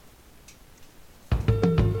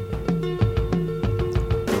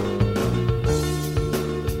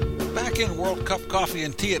in World Cup Coffee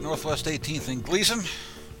and Tea at Northwest 18th and Gleason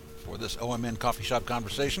for this OMN Coffee Shop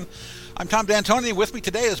conversation. I'm Tom D'Antoni. With me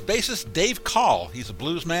today is bassist Dave Call. He's a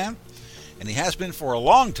blues man, and he has been for a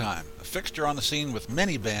long time a fixture on the scene with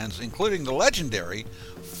many bands, including the legendary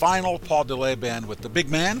Final Paul DeLay Band with the big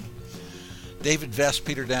man, David Vest,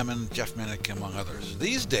 Peter Damon, Jeff Minnick, among others.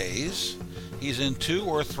 These days, he's in 2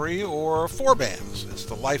 or 3 or 4 bands. It's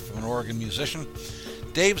the life of an Oregon musician.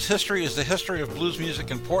 Dave's history is the history of blues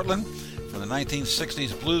music in Portland, from the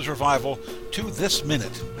 1960s blues revival to this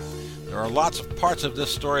minute. There are lots of parts of this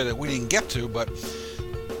story that we didn't get to, but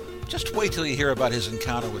just wait till you hear about his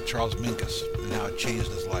encounter with Charles Mingus and how it changed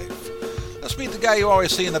his life. Let's meet the guy you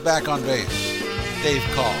always see in the back on bass, Dave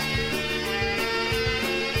Call.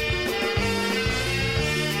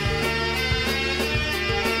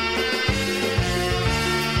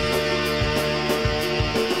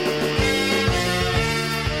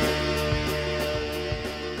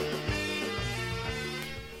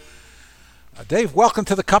 Dave, welcome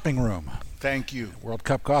to the Cupping Room. Thank you. World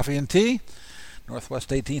Cup Coffee and Tea, Northwest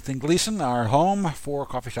 18th and Gleason, our home for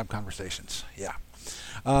coffee shop conversations. Yeah.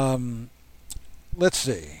 Let's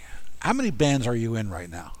see. How many bands are you in right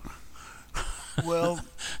now? Well,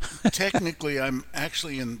 technically, I'm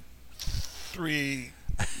actually in 3,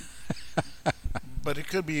 but it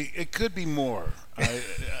could be more.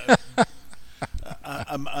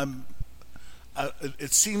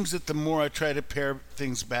 It seems that the more I try to pare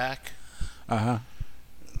things back, the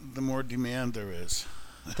more demand there is.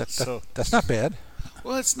 That's not bad.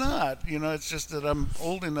 Well, it's not. It's just that I'm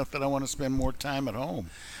old enough that I want to spend more time at home.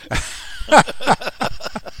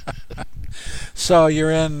 So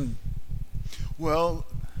you're in... Well,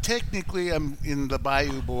 technically I'm in the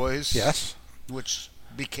Bayou Boys. Yes. Which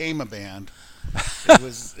became a band.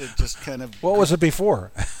 It just kind of... What was it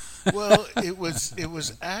before? Well, it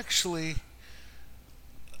was actually...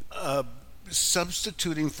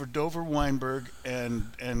 substituting for Dover Weinberg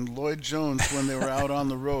and Lloyd Jones when they were out on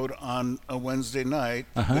the road on a Wednesday night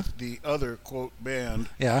with the other quote band,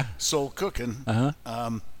 Soul Cookin'.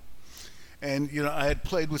 And I had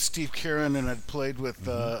played with Steve Karen and I'd played with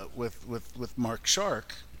Mark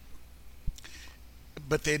Shark,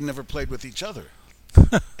 but they'd never played with each other.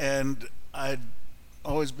 And I'd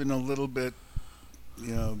always been a little bit,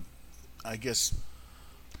 I guess,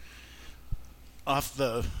 off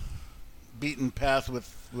the beaten path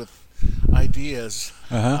with ideas.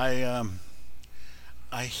 I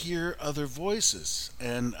hear other voices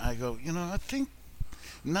and I go, I think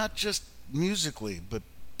not just musically but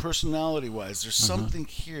personality wise there's something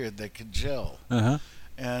here that could gel.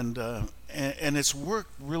 And it's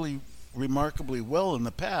worked really remarkably well in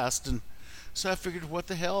the past, and so I figured, what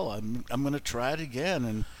the hell, I'm going to try it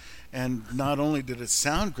again. And not only did it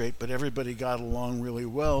sound great, but everybody got along really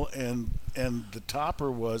well, and the topper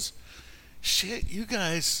was, shit, you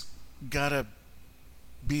guys gotta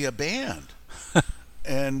be a band.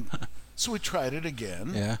 And so we tried it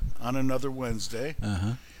again on another Wednesday,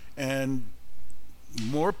 and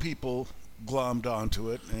more people glommed onto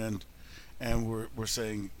it, and we're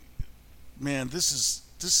saying, man, this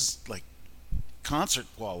is like concert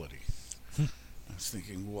quality. I was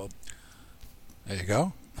thinking, well, there you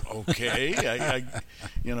go. Okay,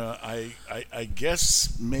 I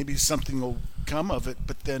guess maybe something will come of it.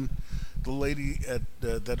 But then the lady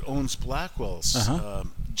that owns Blackwell's,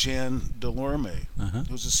 Jan Delorme,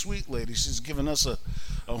 who's a sweet lady. She's given us a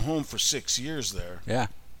home for 6 years there. Yeah.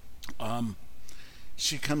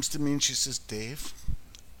 She comes to me and she says, Dave,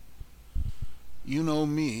 you know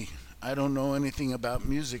me. I don't know anything about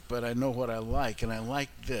music, but I know what I like, and I like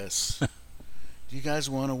this. Do you guys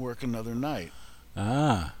want to work another night?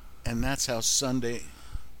 And that's how Sunday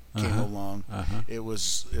came along. It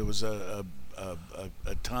was a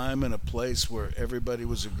time and a place where everybody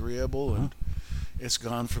was agreeable, and it's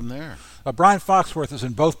gone from there. Brian Foxworth is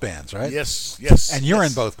in both bands, right? Yes. And you're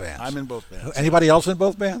in both bands. I'm in both bands. Anybody else in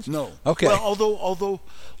both bands? No. Okay. Well, although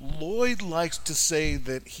Lloyd likes to say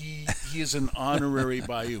that he is an honorary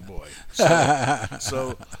Bayou Boy.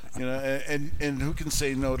 So and who can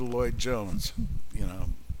say no to Lloyd Jones?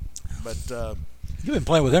 But you've been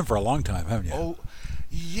playing with him for a long time, haven't you? Oh,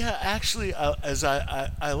 yeah. Actually, as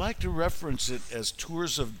I like to reference it as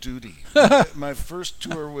tours of duty. My first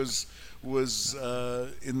tour was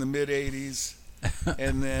in the mid '80s,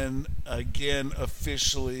 and then again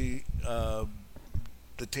officially the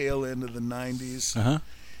tail end of the '90s,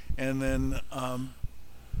 and then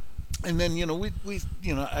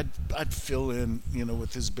I'd fill in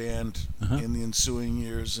with his band in the ensuing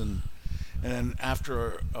years, and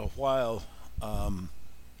after a while.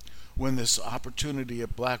 When this opportunity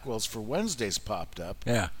at Blackwell's for Wednesdays popped up,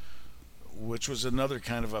 which was another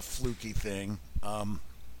kind of a fluky thing.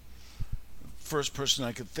 First person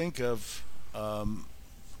I could think of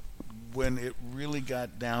when it really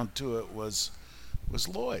got down to it was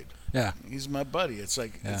Lloyd. Yeah. He's my buddy. It's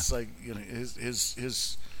like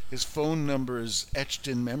his phone number is etched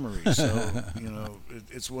in memory. So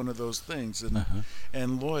it's one of those things. And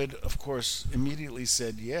and Lloyd, of course, immediately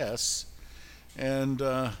said yes. And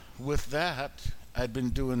with that, I'd been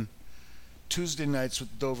doing Tuesday nights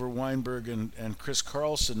with Dover Weinberg and Chris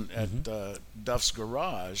Carlson at Duff's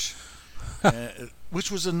Garage,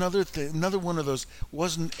 which was another one of those,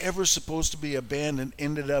 wasn't ever supposed to be a band and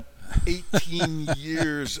ended up 18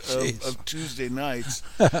 years of Tuesday nights.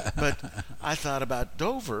 But I thought about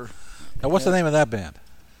Dover. Now, what's the name of that band?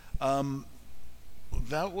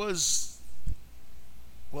 That was,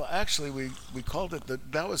 well, actually, we called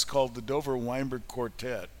it that was called the Dover Weinberg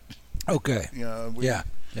Quartet. Okay. Yeah.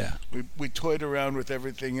 We toyed around with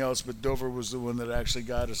everything else, but Dover was the one that actually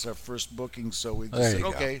got us our first booking. So we just said,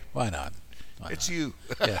 okay, why not? It's you.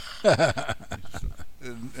 Yeah.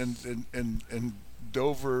 and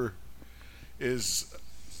Dover is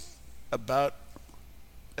about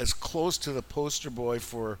as close to the poster boy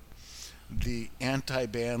for the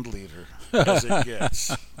anti-band leader as it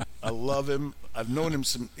gets. I love him. I've known him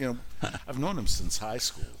since high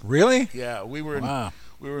school. Really? Yeah, we were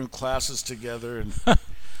in classes together. And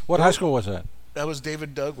what high school was that? That was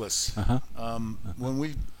David Douglas. When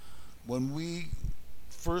we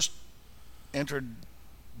first entered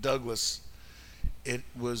Douglas, it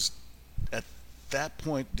was at that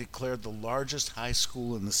point declared the largest high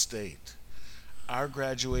school in the state. Our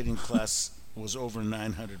graduating class was over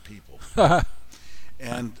 900 people.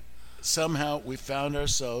 And somehow we found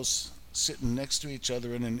ourselves sitting next to each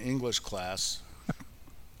other in an English class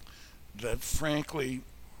that, frankly,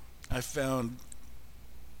 I found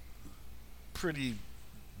pretty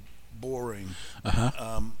boring.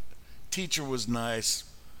 Teacher was nice,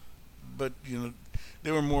 but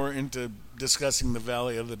they were more into discussing the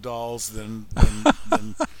Valley of the Dolls than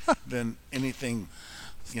anything.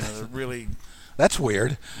 Really. That's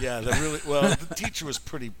weird. Yeah, the teacher was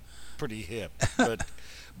pretty hip, but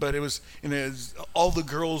it was all the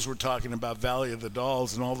girls were talking about Valley of the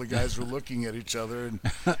Dolls, and all the guys were looking at each other,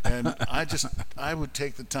 and I would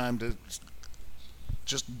take the time to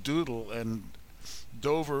just doodle, and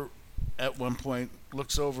Dover at one point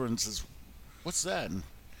looks over and says, "What's that?" And I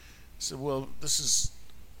said, "Well, this is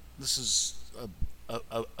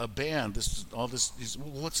a band. This is all this." He said,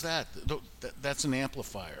 "Well, what's that?" That's an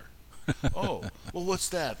amplifier." "Oh, well, what's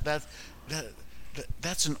that?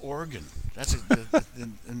 That's an organ. That's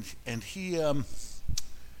and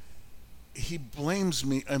he blames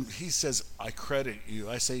me. He says, "I credit you."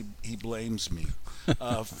 I say he blames me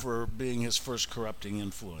for being his first corrupting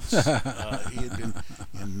influence. He had been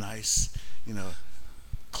in nice,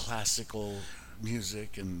 classical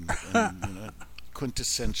music and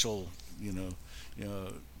quintessential,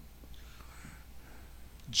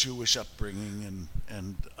 Jewish upbringing,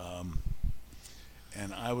 and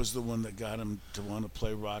I was the one that got him to want to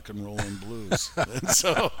play rock and roll and blues. And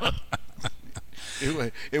so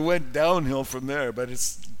it went downhill from there. But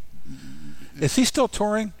is he still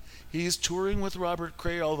touring? He's touring with Robert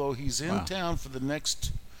Cray, although he's in town for the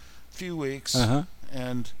next few weeks.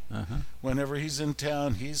 And whenever he's in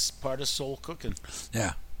town, he's part of Soul Cooking.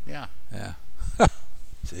 Yeah.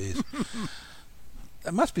 Jeez.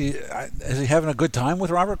 That must be. Is he having a good time with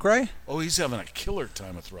Robert Cray? Oh, he's having a killer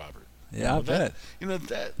time with Robert. Yeah, I bet.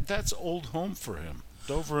 That's old home for him.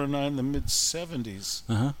 Dover and I in the mid-'70s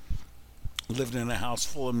lived in a house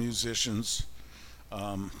full of musicians.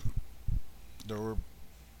 There were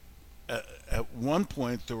at one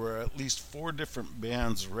point there were at least 4 different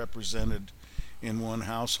bands represented in one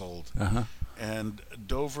household. And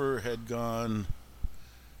Dover had gone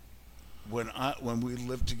when we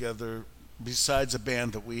lived together. Besides a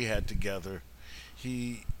band that we had together,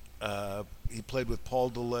 he played with Paul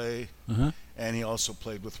DeLay, and he also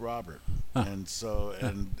played with Robert. And so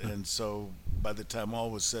by the time all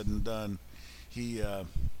was said and done, he had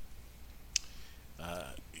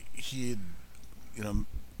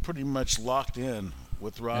pretty much locked in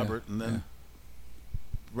with Robert, and then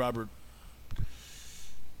Robert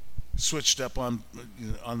switched up on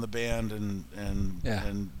the band,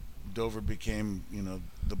 and Dover became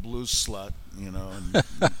the blues slut, and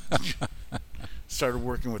started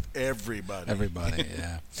working with everybody. Everybody,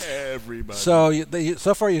 yeah. Everybody. So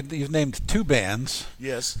so far you've named 2 bands.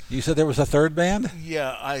 Yes. You said there was a 3rd band?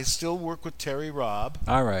 Yeah, I still work with Terry Robb.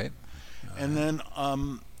 All right. And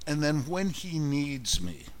then when he needs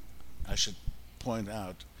me, I should point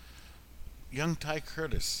out, young Ty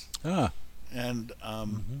Curtis. And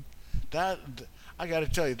that I got to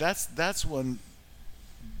tell you, that's one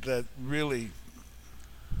that really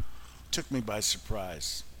took me by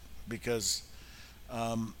surprise, because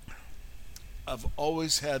I've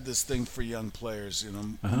always had this thing for young players,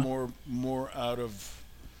 more out of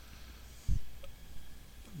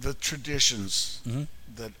the traditions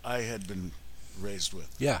that I had been raised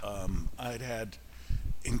with. Yeah. I'd had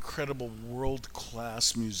incredible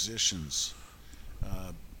world-class musicians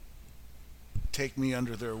take me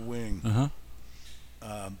under their wing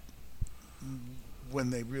when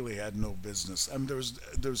they really had no business. I mean,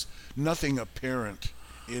 there's nothing apparent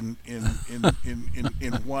in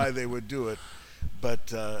why they would do it,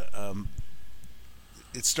 but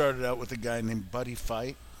it started out with a guy named Buddy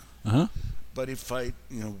Fight. Buddy Fight,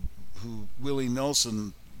 who Willie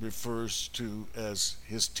Nelson refers to as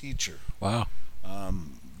his teacher. Wow.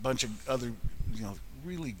 Bunch of other,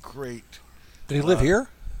 really great. Did he live here?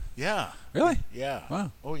 Yeah. Really? Yeah.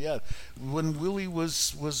 Wow. Oh yeah. When Willie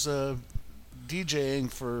was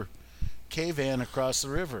DJing for K-Van across the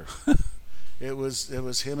river, it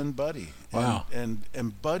was him and Buddy. Wow.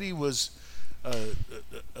 And Buddy was a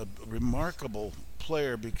remarkable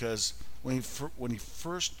player, because when he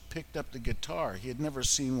first picked up the guitar, he had never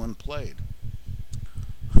seen one played.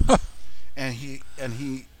 And he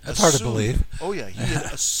That's hard to believe. Oh yeah, he had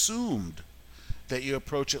assumed that you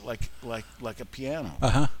approach it like a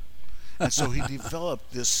piano. And so he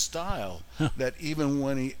developed this style that even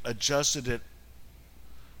when he adjusted it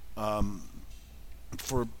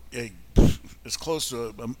for as close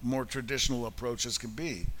to a more traditional approach as could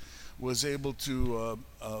be, was able to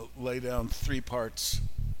lay down 3 parts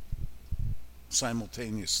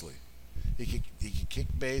simultaneously. He could kick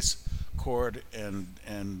bass, chord, and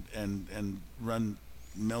run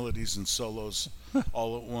melodies and solos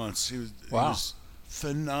all at once. He was a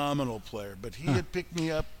phenomenal player. But he had picked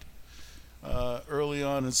me up early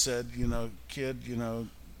on and said, kid,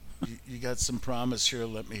 you got some promise here.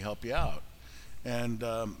 Let me help you out. And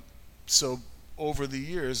so over the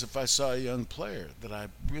years, if I saw a young player that I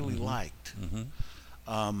really liked,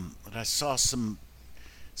 that I saw some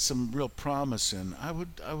real promise in, I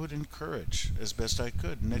would encourage as best I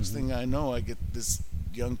could. Next thing I know, I get this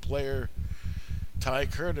young player, Ty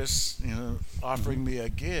Curtis, offering me a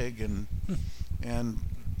gig, and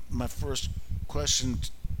my first question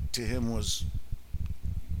to him was,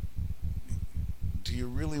 do you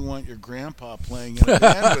really want your grandpa playing in a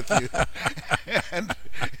band with you?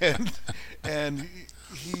 and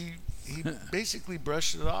he basically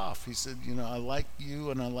brushed it off. He said, I like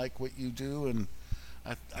you and I like what you do, and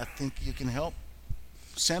I think you can help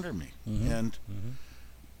center me. And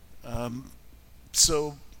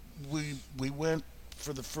so we went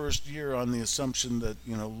for the first year on the assumption that,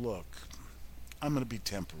 look, I'm going to be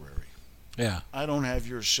temporary. Yeah. I don't have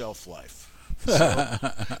your shelf life.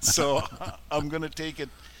 So I'm going to take it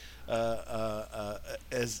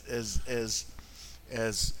as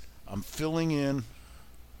I'm filling in.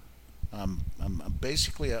 I'm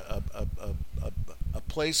basically a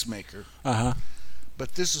placemaker.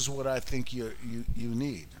 But this is what I think you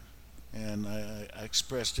need. And I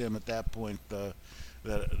expressed to him at that point that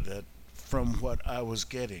from what I was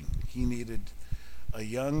getting, he needed a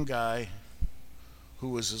young guy who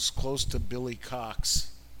was as close to Billy Cox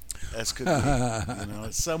as could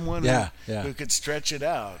be. Someone who could stretch it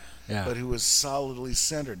out, but who was solidly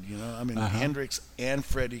centered. Hendrix and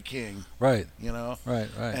Freddie King. Right. Right.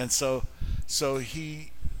 And so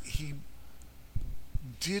he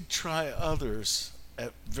did try others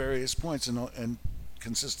at various points, and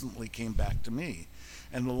consistently came back to me.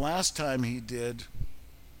 And the last time he did,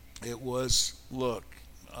 it was, look,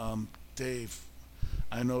 Dave,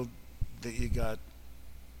 I know that you got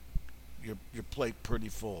your plate pretty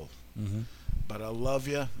full, but I love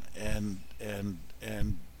you, and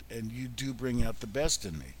you do bring out the best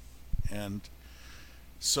in me. And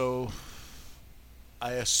so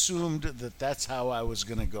I assumed that that's how I was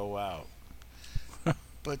going to go out.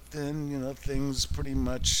 But then, things pretty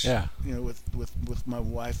much, with my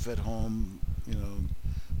wife at home,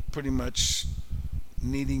 pretty much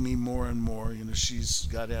needing me more and more. She's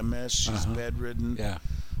got MS, she's bedridden. Yeah.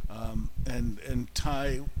 And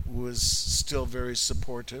Ty was still very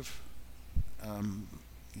supportive.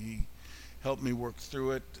 He helped me work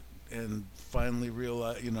through it, and finally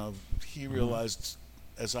realized, he realized,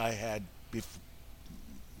 as I had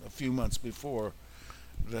a few months before,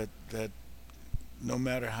 that no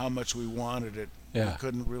matter how much we wanted it, we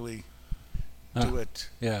couldn't really do it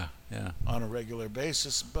on a regular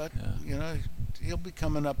basis. But he'll be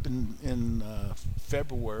coming up in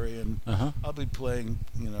February, and I'll be playing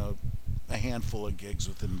a handful of gigs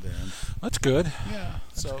with him then. That's good. Yeah,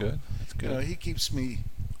 That's good. he keeps me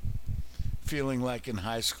feeling like in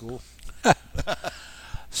high school.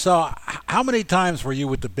 So, how many times were you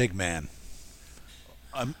with the big man?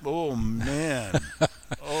 Oh man!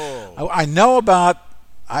 Oh I know about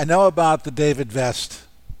the David Vest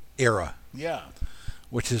era, yeah.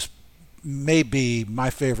 which is maybe my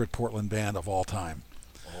favorite Portland band of all time.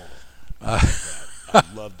 I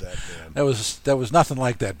love that band. There was nothing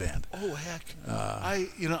like that band. Oh heck!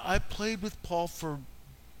 I played with Paul for.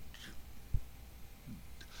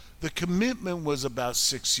 The commitment was about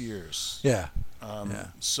 6 years. Yeah.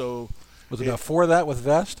 So Was it about 4 of that with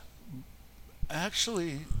Vest?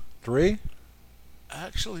 actually, 3?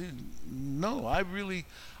 no.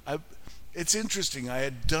 It's interesting. I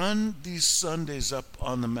had done these Sundays up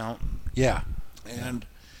on the mountain, Yeah.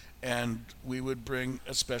 and we would bring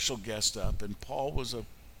a special guest up, and Paul was a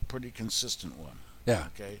pretty consistent one. Yeah.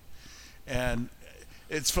 Okay, and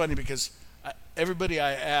it's funny because everybody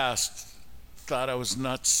I asked thought I was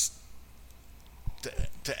nuts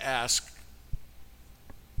to ask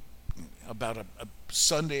about a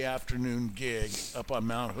Sunday afternoon gig up on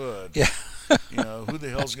Mount Hood. Yeah. Who the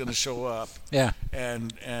hell's going to show up? Yeah.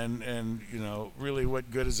 And really, what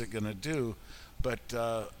good is it going to do? But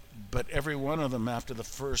every one of them after the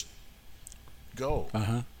first go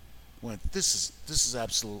went, this is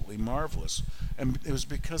absolutely marvelous, and it was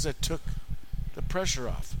because I took the pressure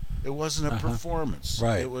off. It wasn't a performance.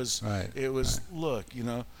 Right. It was. Right. It was. Look,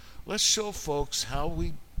 let's show folks how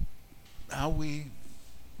we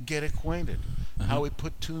get acquainted, how we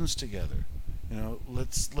put tunes together.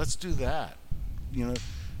 Let's do that.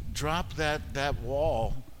 Drop that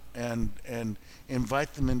wall and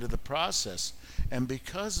invite them into the process. And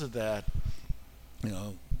because of that,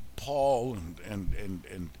 Paul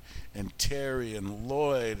and Terry and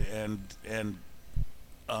Lloyd and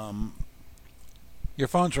Your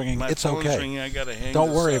phone's ringing. my It's phone's okay. ringing. I gotta hang. Don't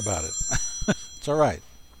this worry up. about it. It's all right.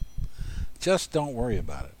 Just don't worry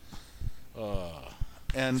about it.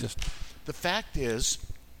 And Just the fact is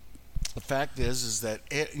that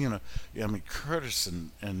Curtis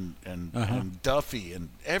and Duffy and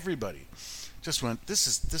everybody just went. This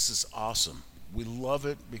is awesome. We love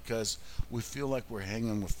it because we feel like we're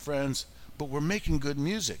hanging with friends, but we're making good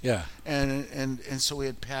music. Yeah. And so we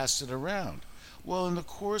had passed it around. Well, in the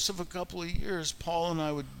course of a couple of years, Paul and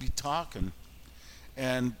I would be talking,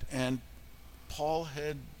 and Paul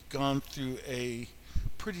had gone through a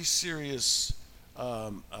pretty serious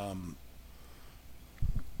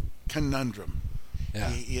conundrum. Yeah.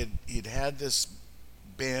 He'd had this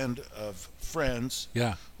band of friends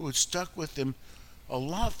Yeah. who had stuck with him a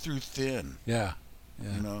lot through thin, Yeah.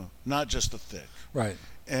 Yeah. not just the thick. Right.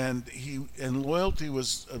 And loyalty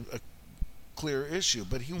was a clear issue,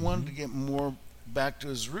 but he wanted to get more back to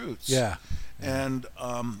his roots. Yeah. And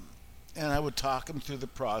I would talk him through the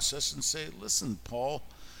process and say, "Listen, Paul,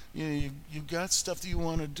 you've got stuff that you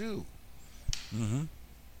want to do. Mm-hmm.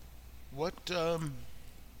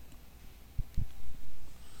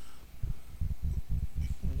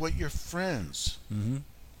 What your friends Mm-hmm.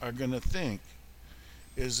 are going to think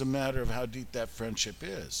is a matter of how deep that friendship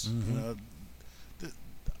is. Mm-hmm.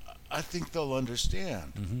 I think they'll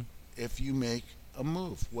understand Mm-hmm. if you make a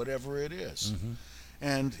move, whatever it is." Mm-hmm.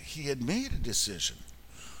 And he had made a decision,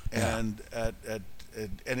 Yeah. and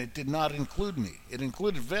it did not include me. It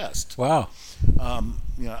included Vest. Wow.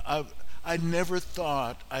 I never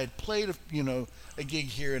thought I had played a gig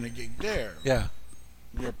here and a gig there Yeah.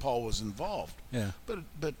 where Paul was involved. Yeah.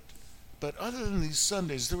 But other than these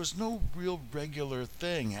Sundays, there was no real regular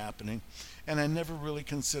thing happening, and I never really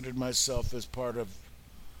considered myself as part of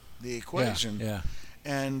the equation. Yeah.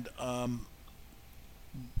 And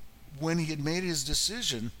when he had made his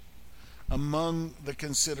decision, among the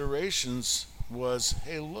considerations was,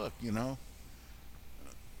 "Hey, look,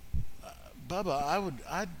 Bubba,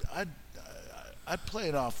 I'd play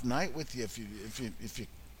an off night with you if you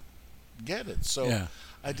get it." So Yeah.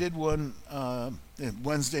 I did one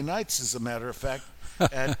Wednesday nights, as a matter of fact,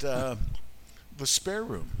 at the Spare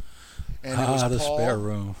Room, and it was the Paul, spare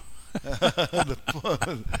room.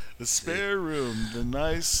 the Spare Room, the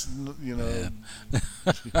nice,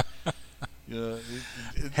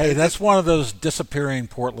 Hey, that's one of those disappearing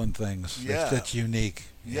Portland things. Yeah. That's unique.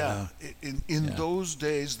 Yeah. In those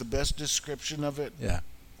days, the best description of it Yeah.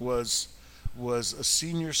 was a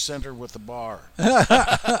senior center with a bar.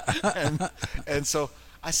 and so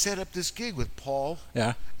I set up this gig with Paul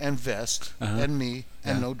Yeah. and Vest and me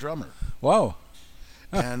and Yeah. no drummer. Whoa.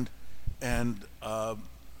 And And no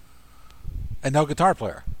guitar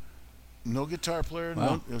player. no guitar player.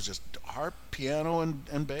 Wow. It was just harp, piano,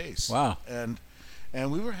 and bass. Wow. And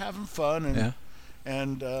we were having fun, and Yeah.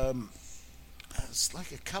 and it's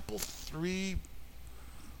like a couple, 3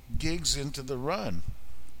 gigs into the run,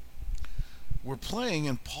 we're playing,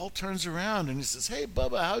 and Paul turns around and he says, "Hey,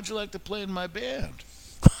 Bubba, how'd you like to play in my band?"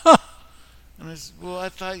 And I said, "Well, I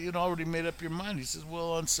thought you'd already made up your mind." He says,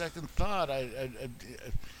 "Well, on second thought, I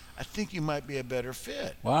think you might be a better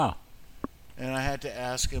fit." Wow. And I had to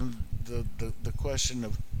ask him the question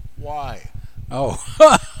of why. Oh.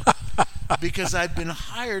 Because I'd been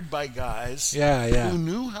hired by guys Yeah. who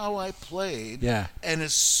knew how I played, Yeah. and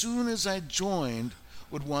as soon as I joined,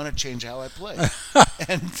 would want to change how I play.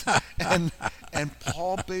 and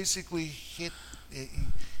Paul basically hit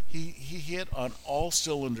he hit on all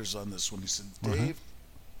cylinders on this one. He said, "Dave,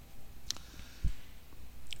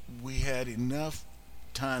 we had enough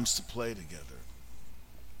times to play together.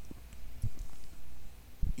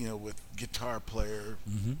 You know, with guitar player,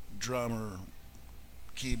 drummer,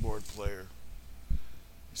 keyboard player."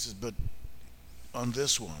 He says, "But on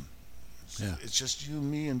this one, it's just you,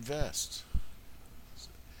 me, and Vest."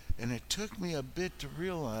 And it took me a bit to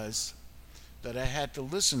realize that I had to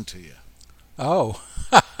listen to you. Oh.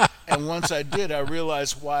 And once I did, I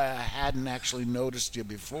realized why I hadn't actually noticed you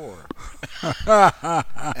before.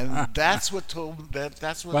 And that's what told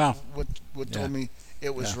Wow. what told me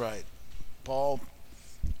it was right. Paul,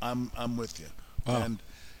 I'm with you. Wow.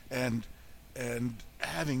 And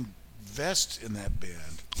having Vest in that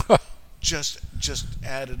band just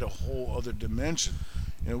added a whole other dimension.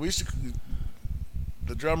 You know, we used to,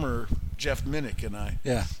 the drummer Jeff Minnick and I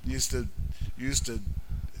used to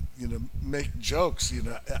make jokes,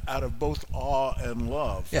 out of both awe and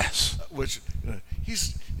love. Yes. Which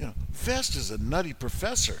he's Vest is a nutty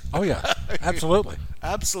professor. Oh yeah. Absolutely.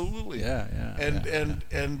 Absolutely. Yeah.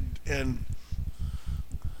 And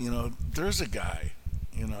there's a guy,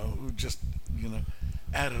 who just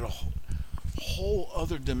added a whole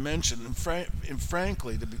other dimension. And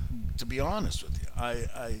frankly, to be honest with you,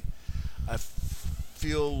 I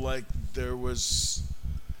feel like there was,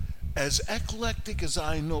 as eclectic as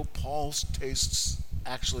I know Paul's tastes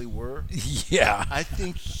actually were. Yeah. I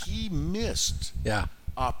think he missed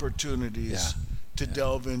opportunities to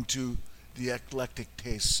delve into the eclectic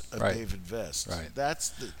tastes of David Vest. Right. That's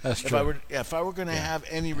true. If I were going to have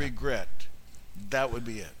any regret, that would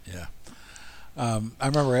be it. Yeah. I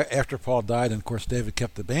remember after Paul died, and of course David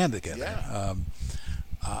kept the band together.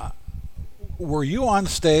 Yeah. Were you on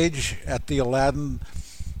stage at the Aladdin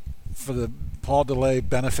for the Paul DeLay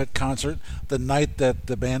benefit concert the night that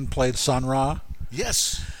the band played Sun Ra?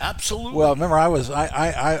 Yes, absolutely. Well, remember I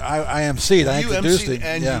emceed. I introduced emceed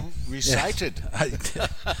him, and you recited. Yeah.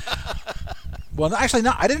 Well, actually,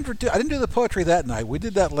 no. I didn't do the poetry that night. We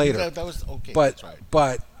did that later. That was okay. But that's right.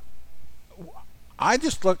 but I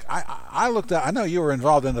just looked. I looked out. I know you were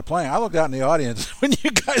involved in the playing. I looked out in the audience when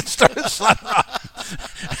you guys started Sun Ra,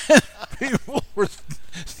 and people were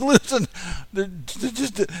losing.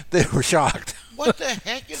 They were shocked. What the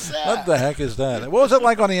heck is that? What the heck is that? What was it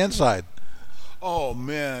like on the inside? Oh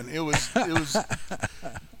man, it was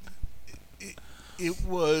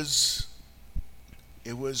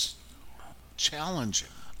challenging.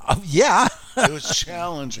 Yeah. It was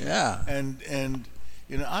challenging. Yeah. And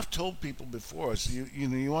I've told people before, so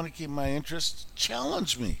you want to keep my interest,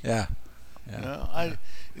 challenge me. Yeah. I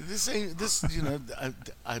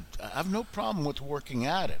have no problem with working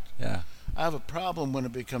at it. Yeah. I have a problem when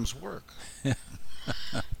it becomes work.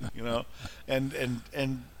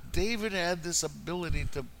 And David had this ability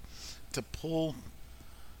to pull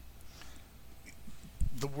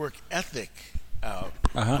the work ethic out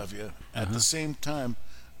of you. At the same time,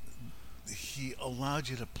 he allowed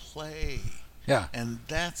you to play. Yeah. And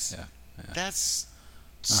that's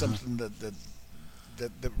something that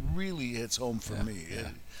really hits home for me. Yeah.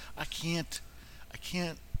 I can't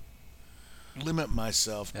limit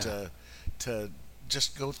myself to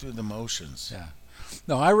just go through the motions. Yeah.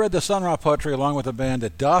 No, I read the Sun Ra poetry along with the band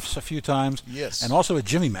at Duff's a few times. Yes. And also at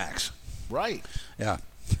Jimmy Mac's. Right. Yeah.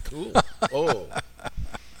 Cool. Oh.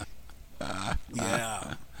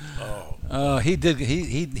 Yeah. Oh. He did.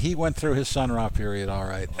 He went through his Sun Ra period. All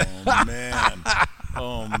right. Oh man.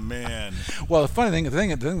 Oh man. Well, the funny thing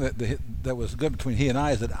that was good between he and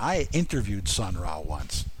I is that I interviewed Sun Ra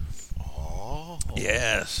once. Oh.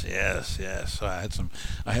 Yes. So I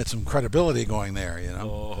had some credibility going there.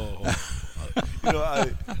 Oh.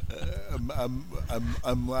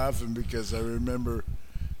 I'm laughing because I remember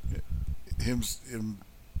him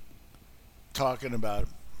talking about,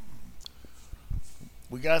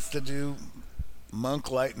 we got to do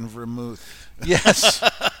Monk Light and Vermouth. Yes.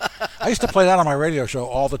 I used to play that on my radio show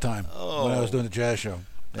all the time when I was doing the jazz show.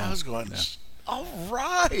 Yeah. I was going, all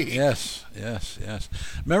right. Yes. yes, yes.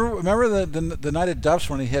 Remember the night at Duff's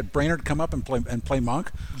when he had Brainerd come up and play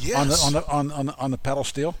Monk. Yes. On the pedal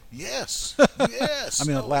steel. Yes. Yes. I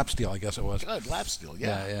mean, a lap steel, I guess it was. God, lap steel.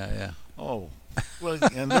 Yeah. Yeah. Oh, well,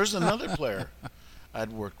 and there's another player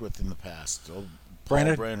I'd worked with in the past.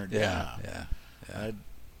 Paul Brainerd. Yeah. I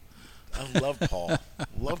loved Paul.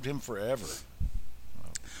 Loved him forever.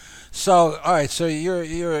 So, all right. So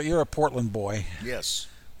you're a Portland boy. Yes.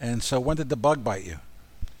 And so, when did the bug bite you?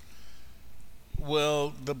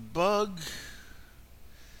 Well, the bug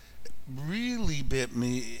really bit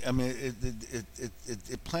me. I mean,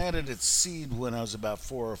 it planted its seed when I was about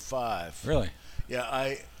 4 or 5. Really?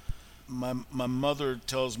 Yeah. My mother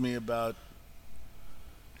tells me about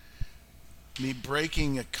me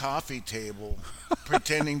breaking a coffee table,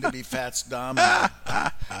 pretending to be Fats Domino,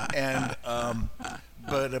 and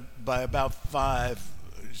but by about 5,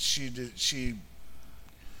 she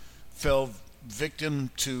fell victim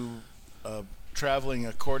to a traveling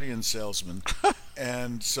accordion salesman,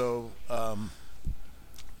 and so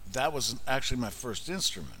that was actually my first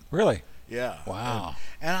instrument. Really? Yeah. Wow.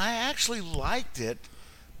 And I actually liked it,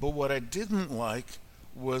 but what I didn't like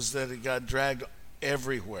was that it got dragged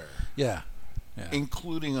everywhere. Yeah.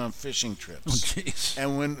 Including on fishing trips. Oh, jeez.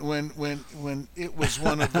 And when it was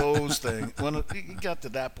one of those things, when it got to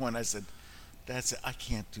that point, I said, "That's it. I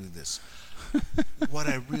can't do this." What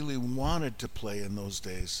I really wanted to play in those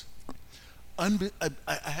days, I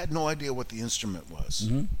had no idea what the instrument was.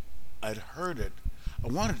 Mm-hmm. I'd heard it. I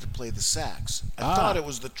wanted to play the sax. I thought it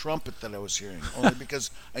was the trumpet that I was hearing, only because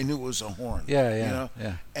I knew it was a horn. Yeah. You know?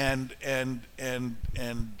 Yeah. And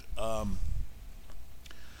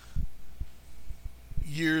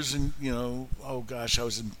years and oh gosh, I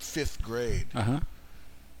was in 5th grade,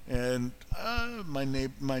 and my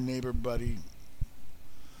neighbor buddy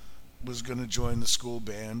was going to join the school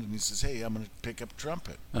band, and he says, "Hey, I'm going to pick up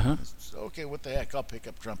trumpet." I said, "Okay, what the heck? I'll pick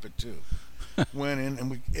up trumpet too." Went in,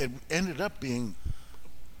 and it ended up being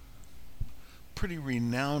pretty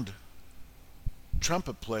renowned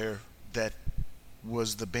trumpet player that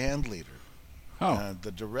was the band leader.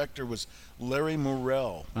 The director was Larry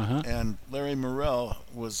Morrell, and Larry Morrell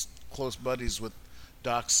was close buddies with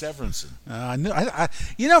Doc Severinsen.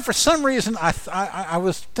 For some reason, I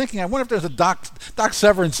was thinking, I wonder if there's a Doc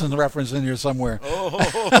Severinsen reference in here somewhere.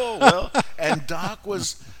 Oh, well, and Doc.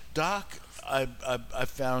 I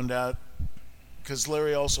found out because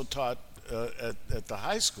Larry also taught at the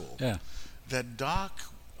high school. Yeah. That Doc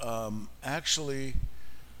actually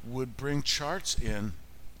would bring charts in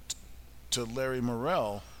to Larry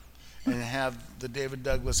Morrell and have the David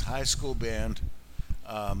Douglas High School Band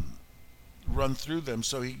run through them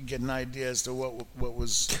so he could get an idea as to what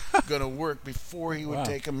was going to work before he would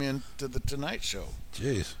take them into the Tonight Show.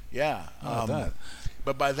 Jeez. Yeah. That.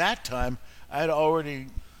 But by that time, I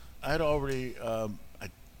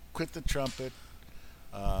quit the trumpet.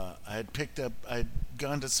 I'd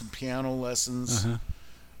gone to some piano lessons,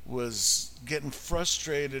 was getting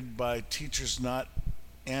frustrated by teachers not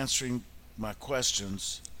answering my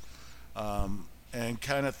questions, and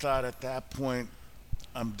kind of thought at that point,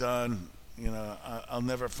 I'm done. I'll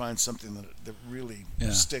never find something that really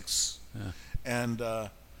sticks. Yeah. And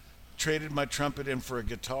traded my trumpet in for a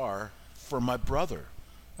guitar for my brother.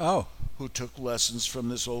 Oh. Who took lessons from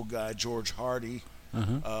this old guy, George Hardy.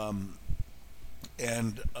 But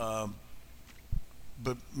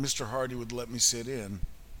Mr. Hardy would let me sit in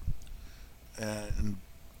and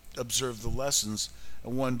observe the lessons.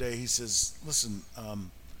 And one day he says, "Listen, I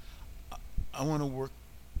want to work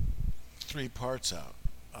 3 parts out.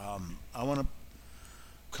 I want to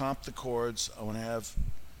comp the chords. I want to have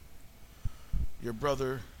your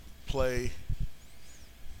brother play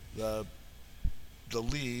the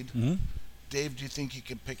lead. Dave, do you think you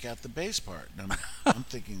can pick out the bass part?" And I'm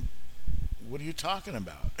thinking, what are you talking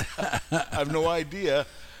about? I have no idea.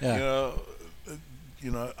 Yeah.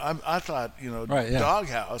 I thought,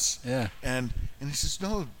 Doghouse. Yeah. And he says,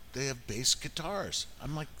 "No, they have bass guitars."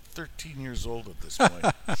 I'm like 13 years old at this point.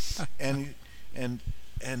 and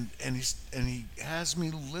he has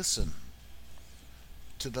me listen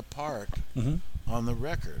to the part on the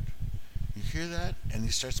record. You hear that? And he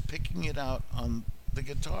starts picking it out on the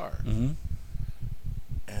guitar.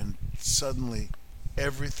 And suddenly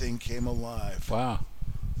everything came alive. Wow.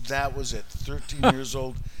 That was at 13 years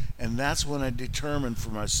old, and that's when I determined for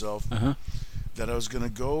myself that I was going to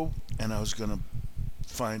go and I was going to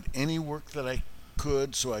find any work that I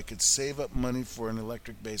could so I could save up money for an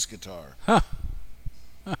electric bass guitar.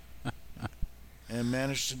 And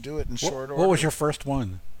managed to do it in short order. What was your first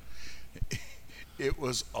one? It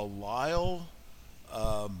was a Lyle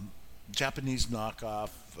Japanese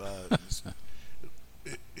knockoff.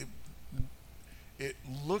 it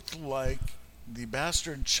looked like the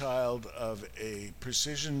bastard child of a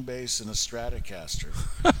precision bass and a Stratocaster.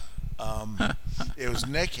 It was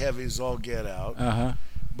neck heavy as all get out,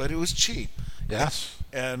 but it was cheap. Yes.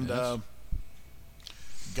 And Yes.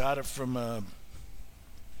 Got it from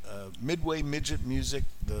Midway Midget Music.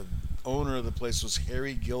 The owner of the place was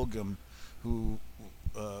Harry Gilgum, who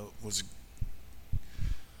was a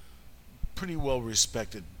pretty well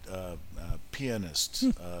respected pianist.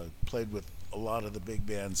 Played with a lot of the big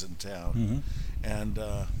bands in town, and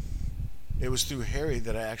it was through Harry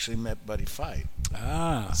that I actually met Buddy Fight.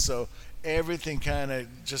 Ah. So everything kind of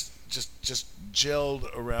just gelled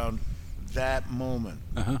around that moment,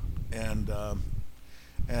 and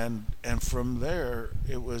from there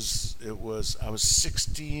it was I was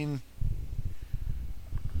 16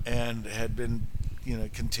 and had been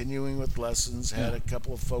continuing with lessons. Had a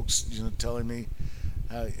couple of folks telling me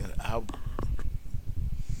how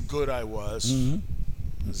good I was,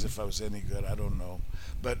 as if I was any good. I don't know,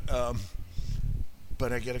 but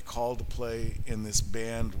I get a call to play in this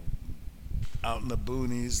band out in the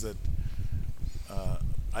boonies that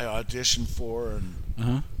I auditioned for,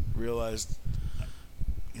 and realized,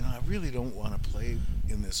 I really don't want to play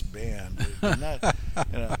in this band. They're not,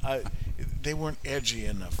 they weren't edgy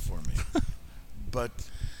enough for me. But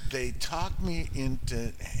they talked me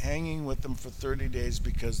into hanging with them for 30 days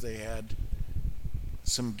because they had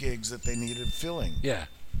some gigs that they needed filling. Yeah.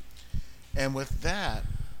 And with that,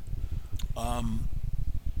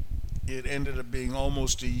 it ended up being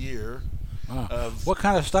almost a year of... What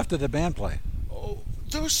kind of stuff did the band play? Oh,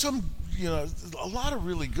 there was some, a lot of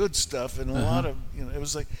really good stuff, and a lot of,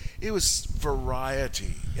 it was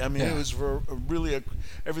variety. I mean, it was really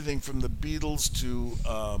everything from the Beatles to,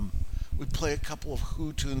 we'd play a couple of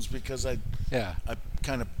Who tunes because I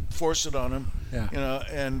kind of forced it on them,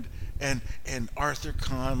 and Arthur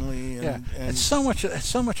Conley, and it's so much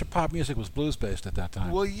of pop music was blues based at that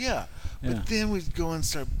time. Well, but then we'd go and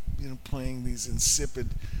start, playing these insipid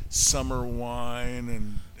Summer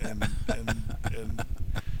Wine and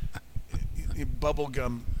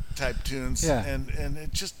bubblegum type tunes, and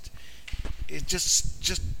it just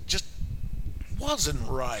wasn't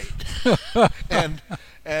right. But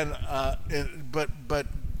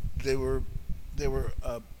they were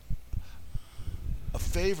a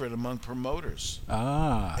favorite among promoters.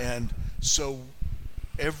 And so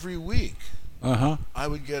every week I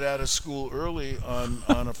would get out of school early on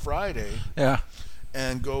a Friday,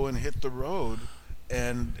 and go and hit the road,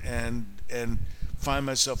 and find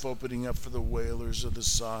myself opening up for the Wailers or the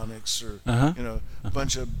Sonics, or a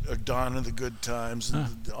bunch of Dawn of the Good Times,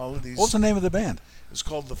 and all of these. What's the name of the band? It's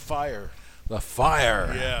called The Fire. The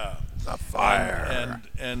Fire. Yeah. The Fire.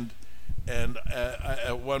 And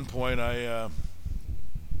at one point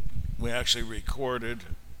we actually recorded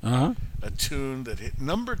a tune that hit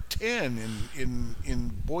number 10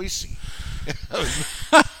 in Boise.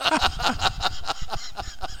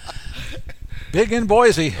 Big in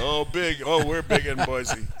Boise. Oh, big! Oh, we're big in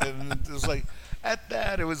Boise. And it was like, at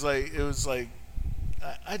that, it was like,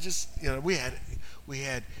 I just, we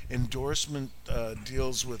had endorsement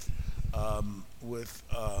deals with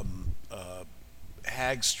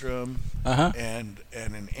Hagstrom, and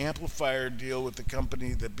an amplifier deal with the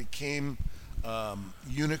company that became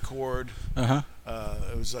Unicord.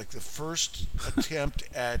 It was like the first attempt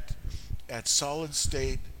at solid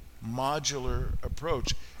state modular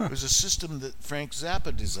approach. It was a system that Frank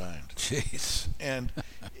Zappa designed. Jeez. And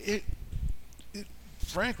it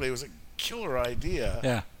frankly, it was a killer idea.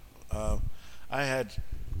 Yeah. I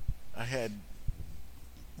had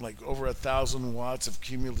like over 1,000 watts of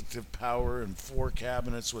cumulative power and 4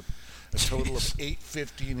 cabinets with a total of 8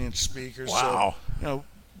 15-inch speakers. Wow. So,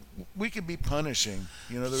 we could be punishing.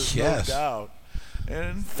 There's Yes. no doubt.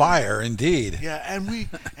 And Fire, indeed. yeah, and we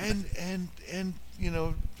and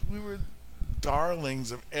we were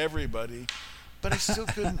darlings of everybody, but I still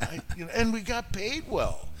couldn't. And we got paid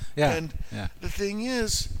well. Yeah. And the thing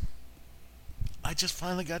is, I just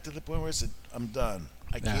finally got to the point where I said, I'm done.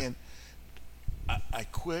 I can't. I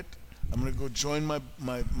quit. I'm going to go join my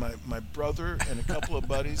brother and a couple of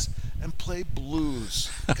buddies and play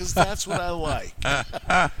blues, because that's what I like.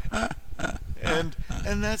 and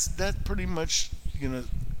that pretty much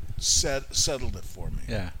settled it for me.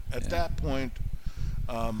 Yeah. At that point,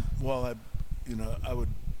 while I would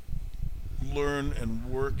learn and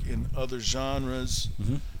work in other genres,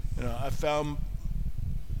 I found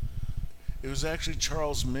it was actually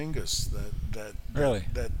Charles Mingus that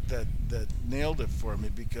nailed it for me,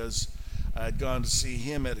 because I had gone to see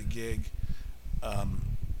him at a gig,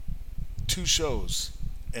 2 shows,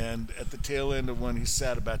 and at the tail end of one, he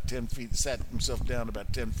sat himself down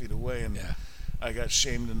about 10 feet away, and I got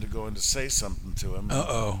shamed into going to say something to him.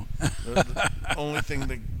 Uh-oh. The only thing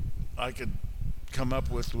that I could come up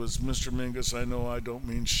with was, Mr. Mingus, I know I don't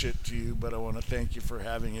mean shit to you, but I want to thank you for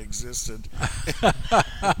having existed.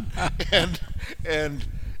 and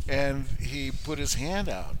and he put his hand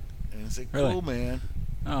out and he said, "Cool, Really? man.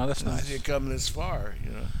 Oh, that's nice. You come this far,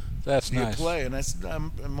 That's you nice. play." And I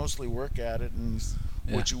mostly work at it. And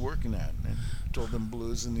Yeah. what you working at? And I told him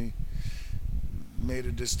blues, and he made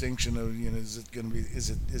a distinction of, is it going to be, is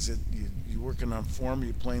it you working on form, or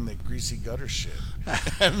you playing the greasy gutter shit?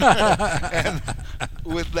 and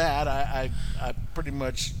with that, I pretty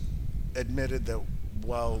much admitted that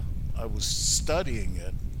while I was studying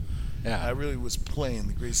it, Yeah. I really was playing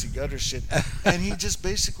the greasy gutter shit. And he just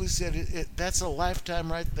basically said, that's a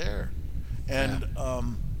lifetime right there. And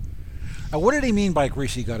What did he mean by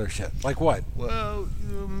greasy gutter shit? Like what? well,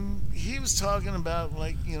 he was talking about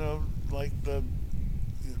like the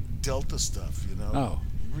Delta stuff, Oh.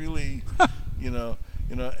 really,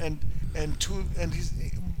 and he's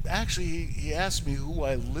actually he asked me who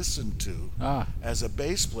I listened to as a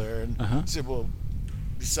bass player, and he said, well,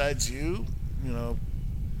 besides you,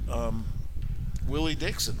 Willie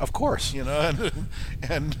Dixon, Of course.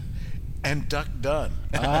 and Duck Dunn,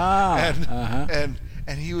 and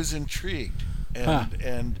he was intrigued,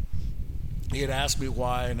 and he had asked me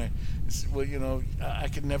why, and I said, well, I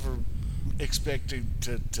could never expect to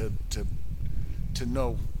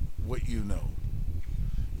know what you know.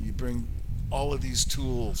 You bring all of these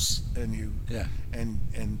tools, and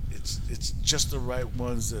and it's just the right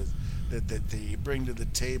ones that you bring to the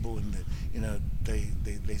table, and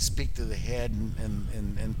they speak to the head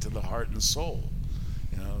and to the heart and soul.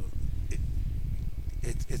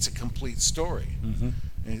 It's a complete story. Mm-hmm.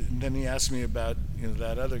 And then he asked me about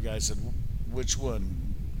that other guy. I said, which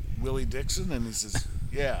one, Willie Dixon? And he says,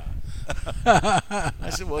 yeah. I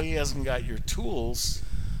said, well, he hasn't got your tools,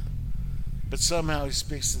 but somehow he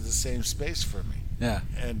speaks to the same space for me. Yeah.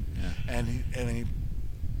 And he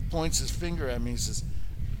points his finger at me and says,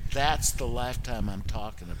 that's the lifetime I'm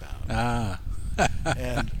talking about.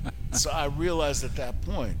 And so I realized at that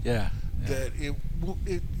point that it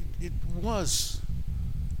was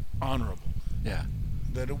honorable. Yeah.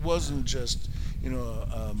 That it wasn't just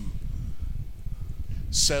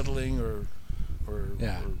settling or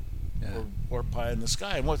pie in the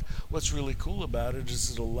sky. And what's really cool about it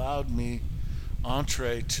is it allowed me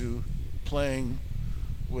entree to playing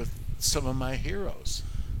with some of my heroes.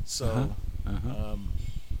 So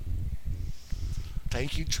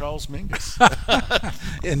thank you, Charles Mingus.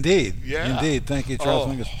 Indeed. Yeah. Indeed. Thank you, Charles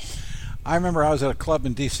Mingus. I remember I was at a club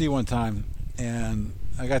in D.C. one time, and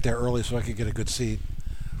I got there early so I could get a good seat.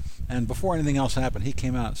 And before anything else happened, he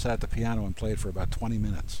came out and sat at the piano and played for about 20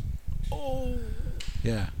 minutes. Oh.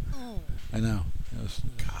 Yeah. I know. It was,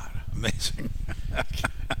 God, amazing.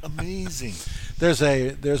 Amazing. There's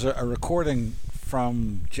a recording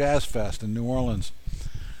from Jazz Fest in New Orleans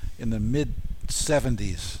in the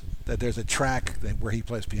mid-'70s that there's a track where he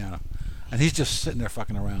plays piano. And he's just sitting there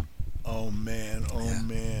fucking around. Oh, man.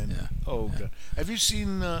 Man. Yeah. Oh, God. Have you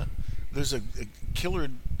seen, there's a killer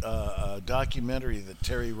documentary that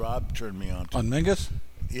Terry Robb turned me on to. On Mingus?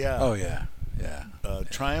 Yeah. Oh, yeah. Yeah.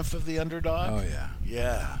 Triumph of the Underdog? Oh, yeah.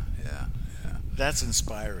 Yeah. That's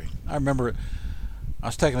inspiring. I remember I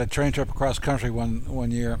was taking a train trip across country one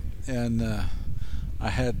year, and I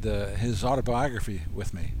had his autobiography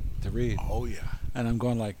with me to read. Oh, yeah. And I'm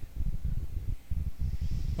going like,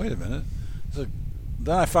 wait a minute. So,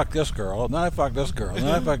 then I fucked this girl, and then I fucked this girl, and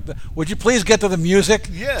then I fucked would you please get to the music,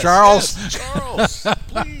 yes, Charles? Yes, Charles,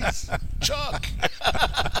 please. Chuck.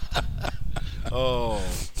 Oh.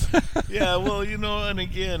 Yeah, well, and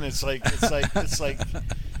again, it's like again,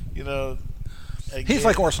 He's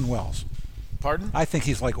like Orson Welles. Pardon? I think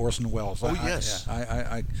he's like Orson Welles. Oh, yes.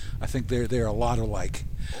 I think they're a lot alike.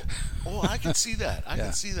 Oh, I can see that. I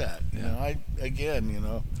can see that.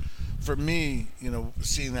 For me,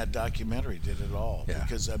 seeing that documentary did it all. Yeah.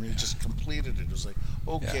 Because, it just completed it. It was like,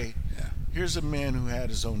 okay, here's a man who had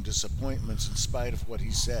his own disappointments in spite of what he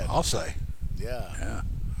said. I'll say. Yeah.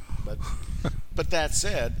 But that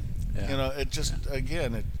said, it just,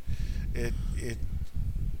 again,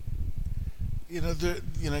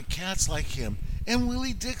 cats like him and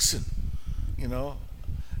Willie Dixon,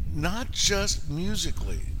 not just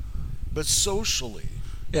musically, but socially.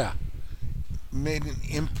 Yeah. Made an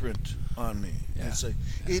imprint on me. Yeah. It's like,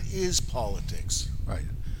 it is politics. Right.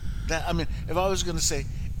 If I was going to say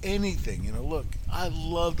anything, look, I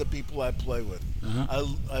love the people I play with.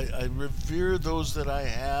 I revere those that I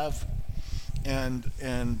have, and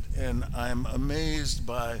I'm amazed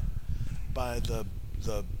by the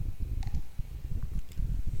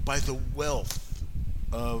wealth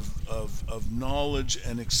of knowledge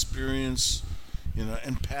and experience,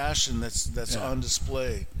 and passion that's Yeah. on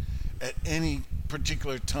display at any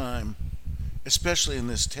particular time, especially in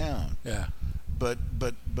this town. Yeah. But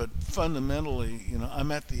fundamentally,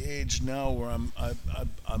 I'm at the age now where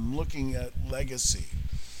I'm looking at legacy.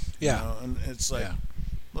 Yeah. And it's like, Yeah.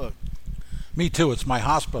 look, Me too. It's my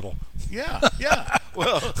hospital. yeah, yeah.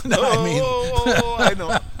 Well, No, I mean- I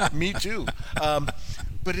know. Me too.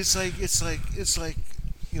 But it's like,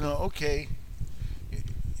 okay,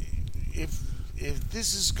 if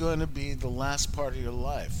this is going to be the last part of your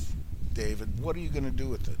life, David, what are you going to do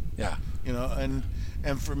with it? Yeah.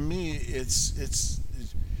 And for me,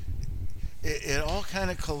 it all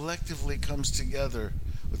kind of collectively comes together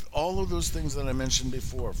with all of those things that I mentioned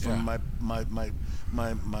before, from Yeah.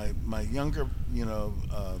 my younger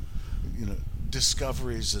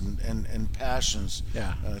discoveries and passions,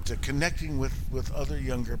 Yeah. to connecting with other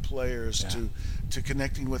younger players, Yeah. to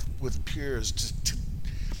connecting with peers. To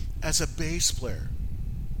as a bass player,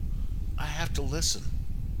 I have to listen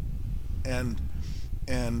and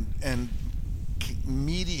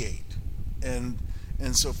mediate, and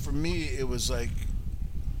so for me it was like,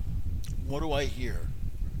 what do I hear?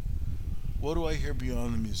 What do I hear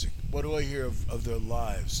beyond the music? What do I hear of their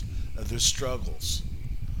lives, of their struggles?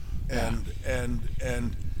 Yeah.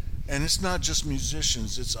 And it's not just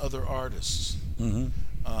musicians; it's other artists. Mm-hmm.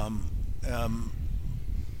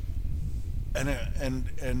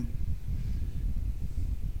 And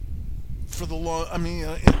for the long,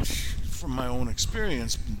 from my own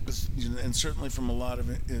experience, and certainly from a lot of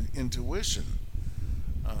intuition,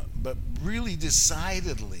 but really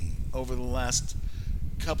decidedly over the last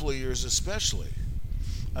couple of years, especially,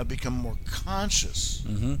 I've become more conscious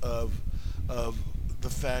Mm-hmm. of the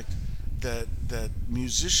fact that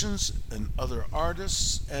musicians and other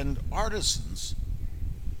artists and artisans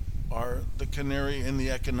are the canary in the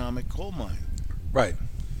economic coal mine. Right.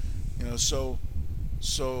 So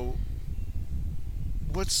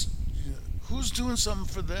who's doing something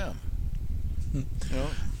for them?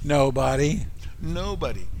 Nobody.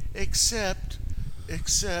 Nobody, except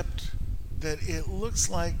that it looks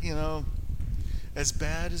like, as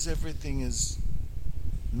bad as everything is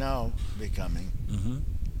now becoming, Mm-hmm.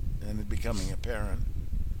 and it becoming apparent,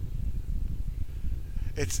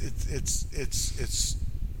 it's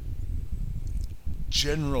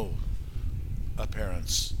general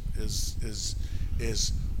appearance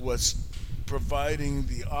is what's providing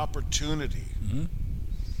the opportunity Mm-hmm.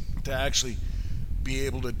 to actually be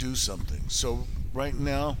able to do something. So right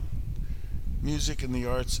now, music and the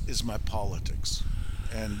arts is my politics,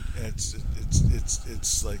 and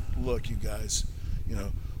it's like, look, you guys,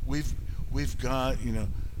 we've got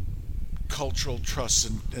cultural trusts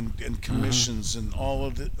and commissions, and all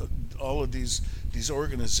of these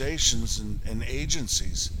organizations and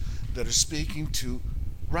agencies that are speaking to,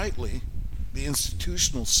 rightly, the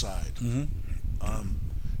institutional side. Mm-hmm.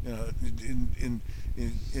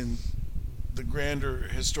 In the grander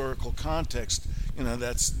historical context,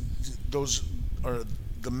 those are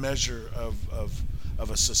the measure of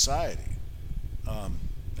a society,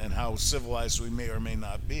 and how civilized we may or may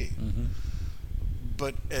not be. Mm-hmm.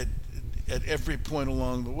 But at every point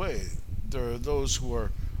along the way, there are those who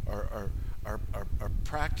are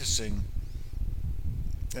practicing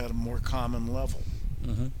at a more common level.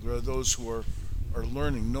 Mm-hmm. There are those who are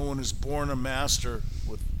learning. No one is born a master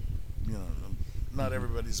with, not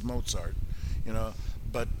everybody's Mozart,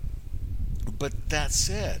 but that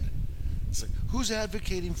said, it's like, who's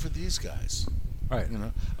advocating for these guys? Right.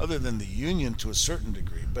 Other than the union to a certain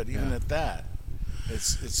degree, but even Yeah. at that,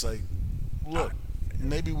 it's like, look,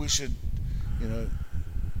 maybe we should,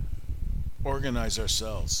 organize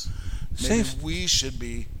ourselves. Maybe Seems- we should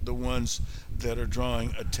be the ones that are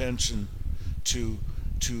drawing attention to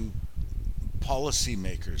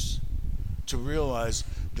policymakers to realize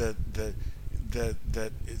that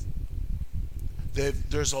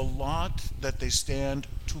there's a lot that they stand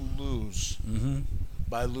to lose Mm-hmm.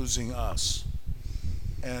 by losing us.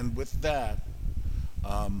 And with that,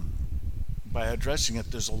 by addressing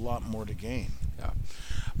it, there's a lot more to gain. Yeah.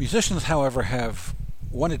 Musicians, however, have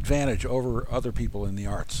one advantage over other people in the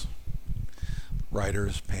arts.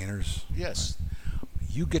 Writers, painters. Yes,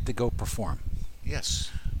 You get to go perform.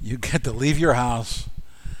 yes, You get to leave your house,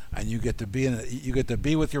 and you get to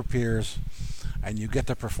be with your peers, and you get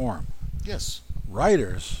to perform. yes.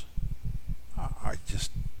 Writers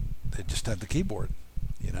they just have the keyboard.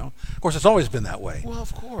 Of course, it's always been that way. Well,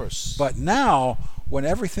 of course. But now, when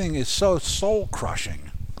everything is so soul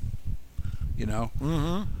crushing,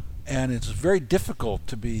 Mm-hmm. and it's very difficult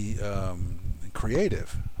to be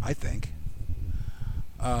creative, I think.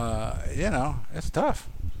 it's tough.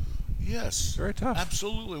 Yes, Very tough.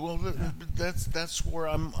 Absolutely. Well, that's where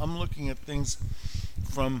I'm looking at things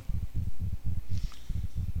from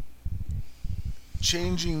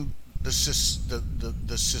changing the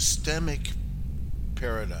systemic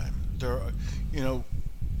paradigm. There are,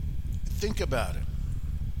 think about it.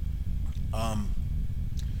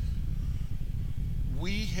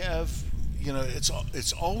 We have,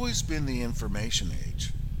 it's always been the information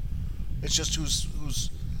age. It's just who's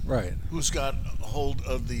Right. who's got hold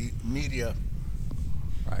of the media,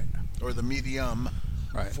 Right. or the medium,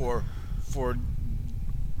 Right. for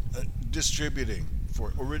distributing,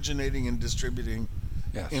 for originating and distributing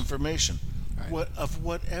Yes. information, Right. of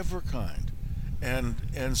whatever kind,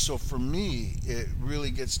 and so for me, it really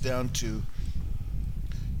gets down to,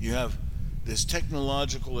 you have this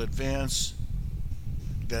technological advance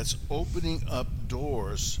that's opening up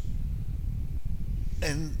doors,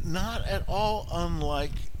 and not at all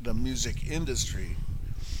unlike the music industry.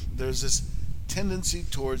 There's this tendency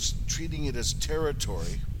towards treating it as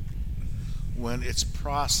territory when it's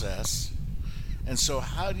process. And so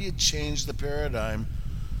how do you change the paradigm?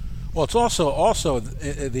 Well, it's also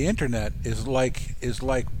the internet is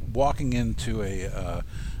like walking into a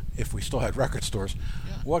if we still had record stores,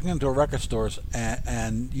 walking into a record stores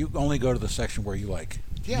and you only go to the section where you like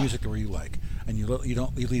music, where you like, and you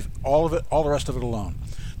leave all the rest of it alone.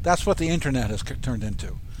 That's what the internet has turned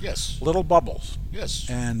into. Yes. Little bubbles. Yes.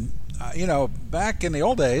 And back in the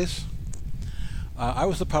old days, I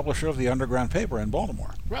was the publisher of the underground paper in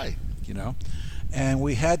Baltimore. Right. And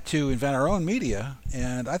we had to invent our own media,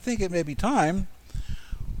 and I think it may be time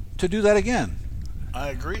to do that again. I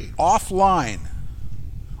agree. Offline,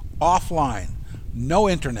 no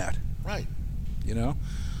internet. Right.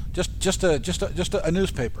 Just a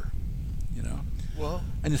newspaper. Well,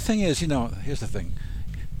 And the thing is, here's the thing.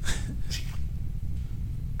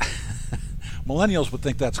 Millennials would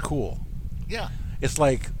think that's cool. yeah. It's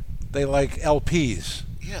like they like LPs.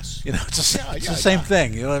 Yes. It's the same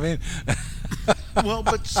thing. You know what I mean? Well,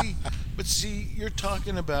 but see, you're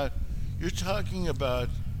talking about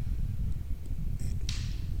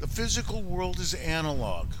the physical world is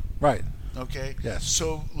analog. Right. Okay. Yes.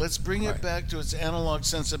 So let's bring it back to its analog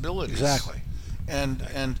sensibilities. Exactly. And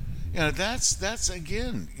that's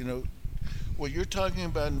again, what you're talking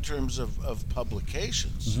about in terms of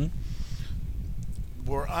publications. Mm-hmm.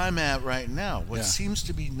 Where I'm at right now, what Yeah. seems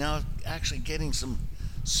to be now actually getting some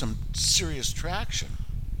serious traction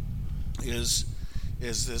is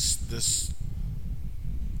this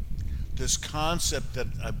concept that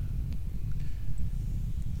I've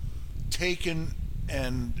taken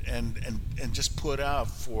and just put out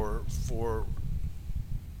for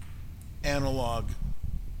analog,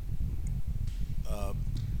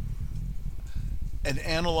 an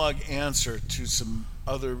analog answer to some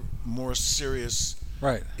other more serious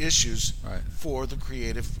Right. issues Right. for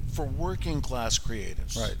working class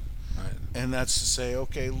creatives. Right. And that's to say,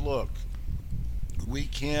 okay, look, we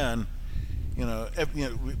can,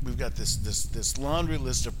 we've got this laundry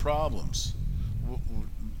list of problems.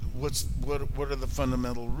 What are the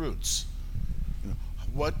fundamental roots?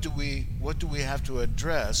 What do we have to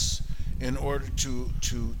address in order to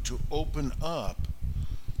open up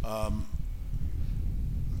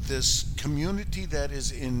this community that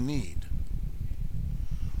is in need,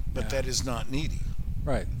 but that is not needy.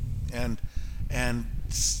 Right. And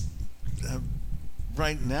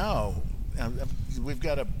right now,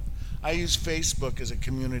 I use Facebook as a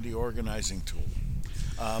community organizing tool,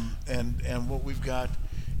 and what we've got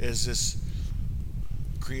is this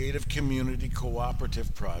creative community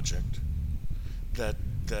cooperative project that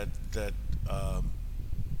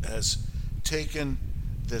has taken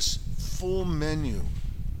this full menu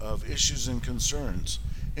of issues and concerns,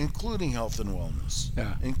 including health and wellness,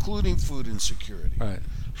 including food insecurity, Right.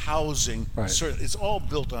 housing. Right. It's all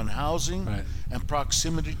built on housing, Right. and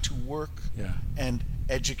proximity to work, and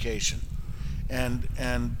education. And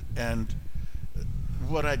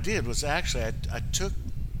what I did was actually I took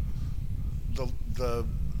the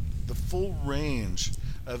full range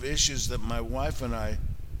of issues that my wife and I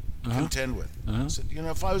contend with. I said,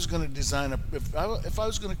 if I was going to if I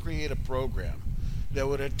was going to create a program that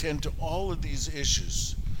would attend to all of these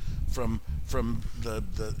issues, from the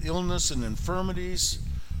illness and infirmities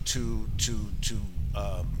to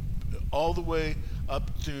all the way up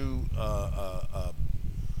through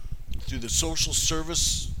the social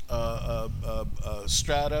service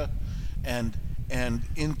strata and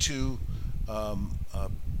into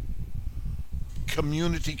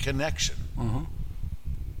community connection.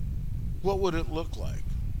 What would it look like?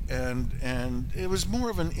 And it was more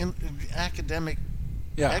of an academic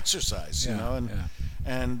exercise,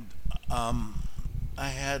 And I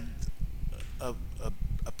had a,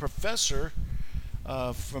 a professor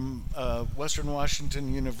from Western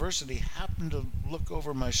Washington University happened to look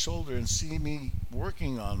over my shoulder and see me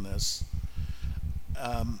working on this,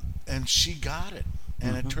 and she got it.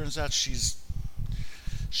 And it turns out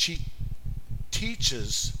she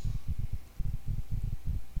teaches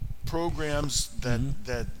programs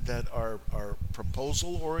that are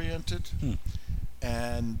proposal oriented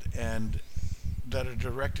and that are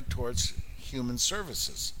directed towards human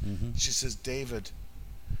services. She says, David,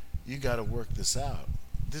 you got to work this out.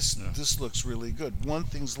 This looks really good. One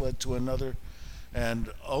thing's led to another, and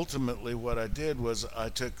ultimately what I did was I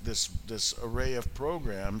took this array of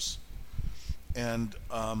programs and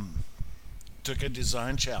took a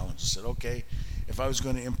design challenge. I said, okay, if I was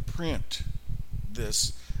going to imprint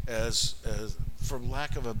this as for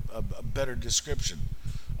lack of a better description,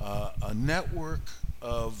 a network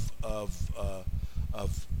of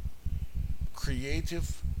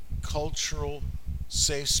creative, cultural,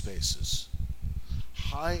 safe spaces,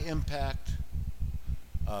 high impact,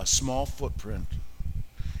 small footprint,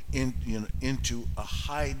 into a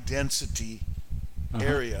high density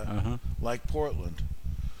area like Portland.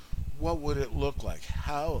 What would it look like?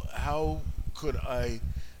 How could I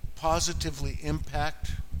positively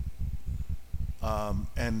impact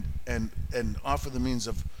and offer the means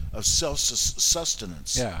of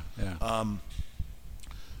self-sustenance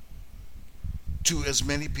to as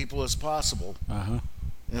many people as possible?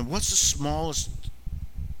 And what's the smallest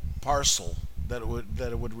parcel that it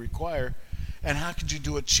would require, and how could you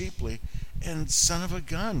do it cheaply? And son of a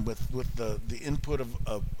gun, with the input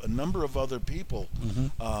of a number of other people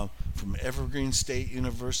from Evergreen State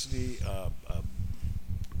University,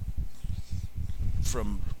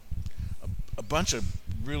 from a bunch of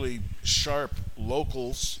really sharp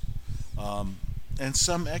locals, and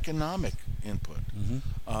some economic input.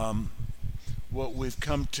 What we've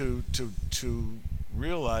come to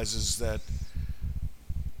realize is that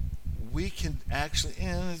we can actually,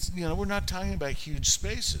 and it's, we're not talking about huge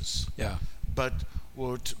spaces. But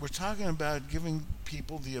we're talking about giving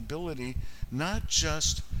people the ability not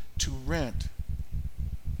just to rent,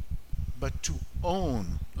 but to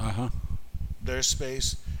own their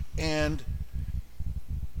space and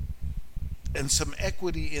some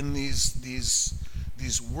equity in these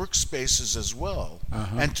workspaces as well,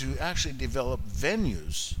 and to actually develop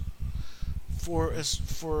venues for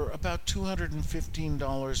about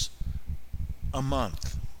 $215 a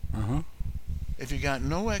month. If you got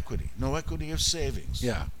no equity of savings,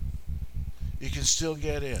 you can still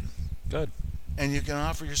get in. Good. And you can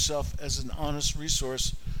offer yourself as an honest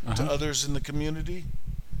resource to others in the community,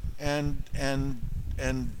 and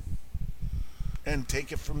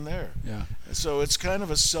take it from there. So it's kind of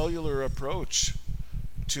a cellular approach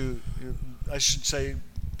to, I should say,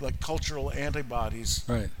 like cultural antibodies.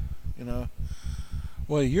 Right.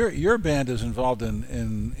 Well, your band is involved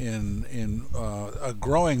in a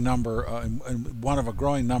growing number, one of a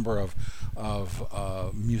growing number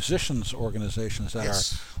of musicians organizations that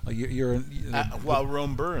are. You're while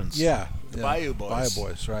Rome burns. The Bayou Boys. Bayou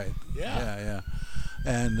Boys, right? Yeah.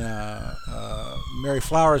 And Mary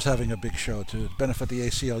Flower is having a big show to benefit the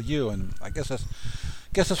ACLU, and I guess that's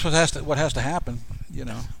what has to happen.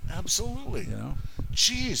 Absolutely.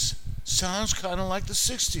 Geez, sounds kind of like the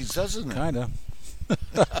 '60s, doesn't it? Kind of.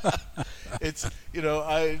 It's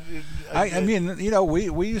I mean,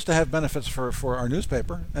 we used to have benefits for our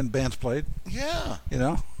newspaper, and bands played. Well,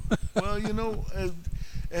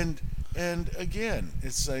 and again,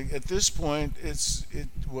 it's like at this point,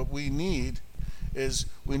 what we need is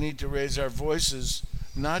we need to raise our voices,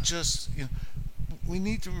 not just we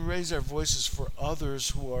need to raise our voices for others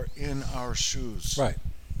who are in our shoes. Right.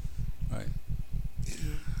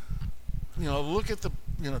 Look at the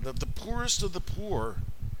poorest of the poor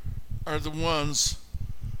are the ones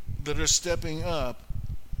that are stepping up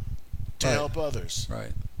to help others.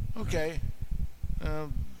 Right. Okay.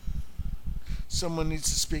 Someone needs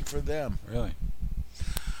to speak for them. Really.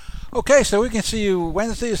 Okay, so we can see you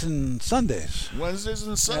Wednesdays and Sundays.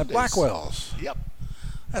 At Blackwell's. Yep.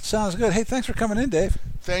 That sounds good. Hey, thanks for coming in, Dave.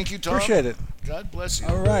 Thank you, Tom. Appreciate it. God bless you.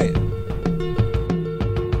 All right.